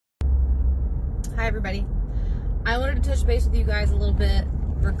Hi everybody. I wanted to touch base with you guys a little bit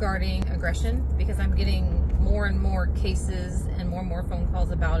regarding aggression because I'm getting more and more cases and more phone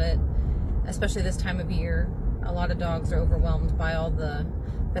calls about it, especially this time of year. A lot of dogs are overwhelmed by all the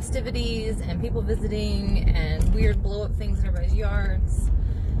festivities and people visiting and weird blow up things in everybody's yards.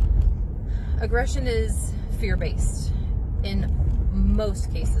 Aggression is fear-based. In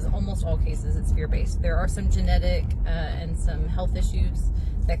most cases, almost all cases, it's fear-based. There are some genetic and some health issues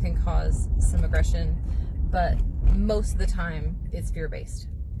that can cause some aggression, but most of the time it's fear-based.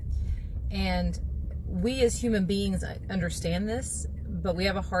 And we as human beings understand this, but we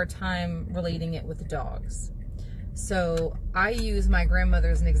have a hard time relating it with dogs. So I use my grandmother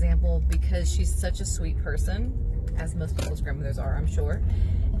as an example because she's such a sweet person, as most people's grandmothers are, I'm sure.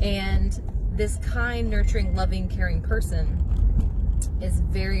 And this kind, nurturing, loving, caring person is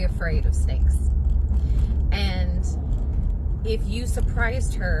very afraid of snakes. And if you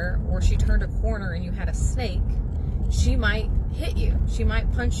surprised her or she turned a corner and you had a snake, she might hit you. She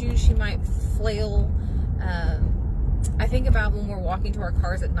might punch you. She might flail. I think about when we're walking to our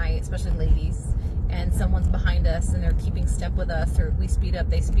cars at night, especially ladies, and someone's behind us and they're keeping step with us, or we speed up,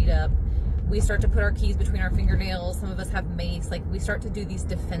 they speed up. We start to put our keys between our fingernails. Some of us have mace. Like, we start to do these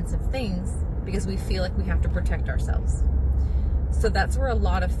defensive things because we feel like we have to protect ourselves. So that's where a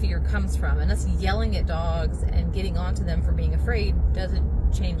lot of fear comes from. And us yelling at dogs and getting onto them for being afraid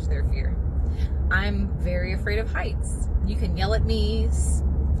doesn't change their fear. I'm very afraid of heights. You can yell at me,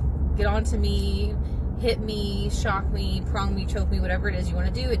 get onto me, hit me, shock me, prong me, choke me, whatever it is you want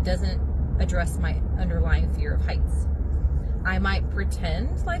to do. It doesn't address my underlying fear of heights. I might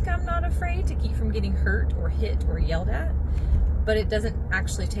pretend like I'm not afraid to keep from getting hurt or hit or yelled at, but it doesn't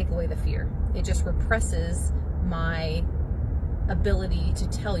actually take away the fear. It just represses my ability to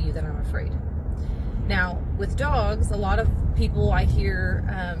tell you that I'm afraid. Now, with dogs, a lot of people, I hear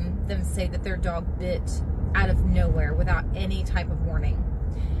them say that their dog bit out of nowhere without any type of warning.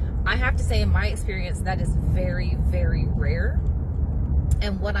 I have to say, in my experience, that is very, very rare.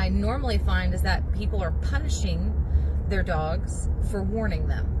 And what I normally find is that people are punishing their dogs for warning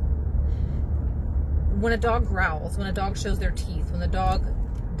them. When a dog growls, when a dog shows their teeth, when the dog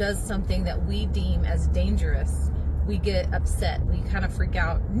does something that we deem as dangerous, we get upset. We kind of freak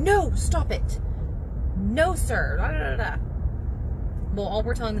out. No, stop it. No, sir. Da, da, da, da. Well, all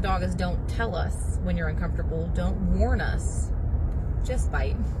we're telling the dog is don't tell us when you're uncomfortable. Don't warn us. Just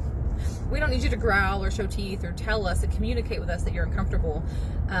bite. We don't need you to growl or show teeth or tell us and communicate with us that you're uncomfortable.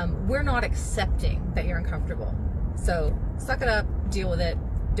 We're not accepting that you're uncomfortable. So suck it up, deal with it,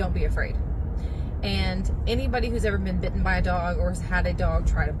 don't be afraid. And anybody who's ever been bitten by a dog or has had a dog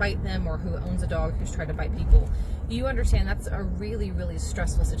try to bite them, or who owns a dog who's tried to bite people, you understand that's a really, really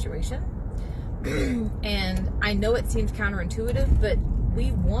stressful situation. And I know it seems counterintuitive, but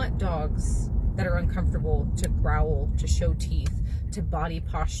we want dogs that are uncomfortable to growl, to show teeth, to body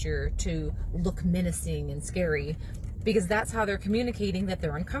posture, to look menacing and scary, because that's how they're communicating that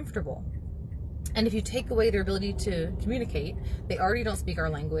they're uncomfortable. And if you take away their ability to communicate, they already don't speak our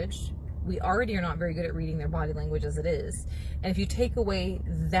language. We already are not very good at reading their body language as it is. And if you take away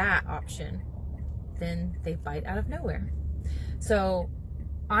that option, then they bite out of nowhere. So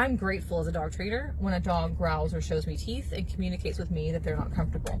I'm grateful as a dog trainer when a dog growls or shows me teeth and communicates with me that they're not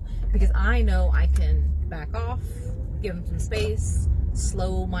comfortable, because I know I can back off, give them some space,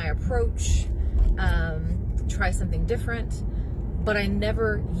 slow my approach, try something different. But I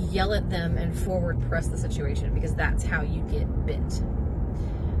never yell at them and forward press the situation, because that's how you get bit.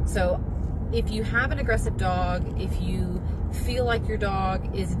 So if you have an aggressive dog, if you feel like your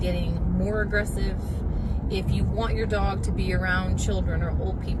dog is getting more aggressive, if you want your dog to be around children or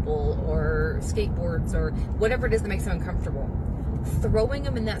old people or skateboards or whatever it is that makes them uncomfortable, throwing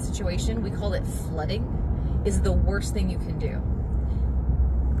them in that situation, we call it flooding, is the worst thing you can do.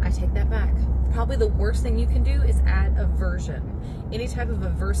 I take that back. Probably the worst thing you can do is add aversion. Any type of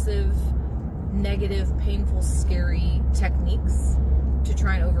aversive, negative, painful, scary techniques to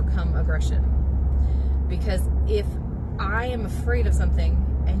try and overcome aggression. Because if I am afraid of something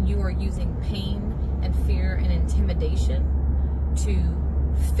and you are using pain and fear and intimidation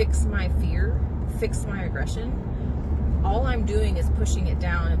to fix my fear, fix my aggression, all I'm doing is pushing it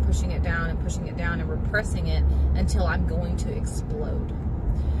down and pushing it down and pushing it down and repressing it until I'm going to explode.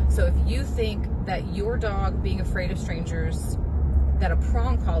 So if you think that your dog being afraid of strangers, that a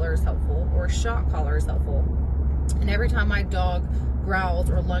prong collar is helpful or a shock collar is helpful, and every time my dog growls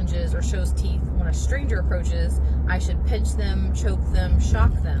or lunges or shows teeth when a stranger approaches, I should pinch them, choke them,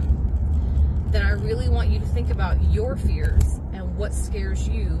 shock them, then I really want you to think about your fears and what scares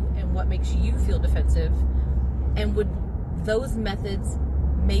you and what makes you feel defensive, and would those methods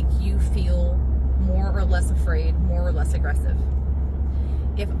make you feel more or less afraid, more or less aggressive.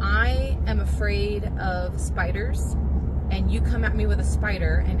 If I am afraid of spiders and you come at me with a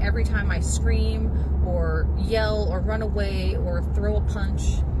spider, and every time I scream or yell or run away or throw a punch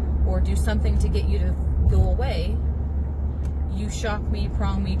or do something to get you to go away, you shock me,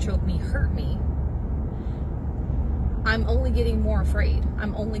 prong me, choke me, hurt me, I'm only getting more afraid.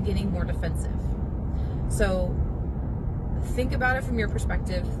 I'm only getting more defensive. So think about it from your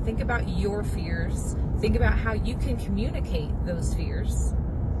perspective. Think about your fears. Think about how you can communicate those fears.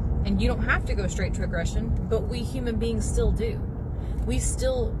 And you don't have to go straight to aggression, but we human beings still do. We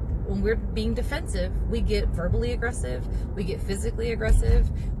still, when we're being defensive, we get verbally aggressive, we get physically aggressive,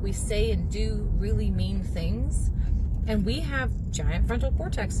 we say and do really mean things, and we have giant frontal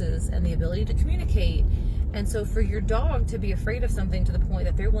cortexes and the ability to communicate. And so for your dog to be afraid of something to the point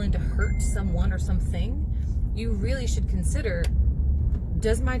that they're willing to hurt someone or something, you really should consider,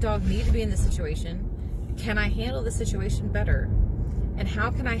 does my dog need to be in this situation? Can I handle the situation better? And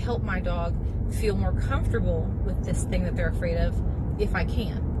how can I help my dog feel more comfortable with this thing that they're afraid of if I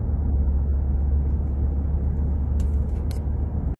can?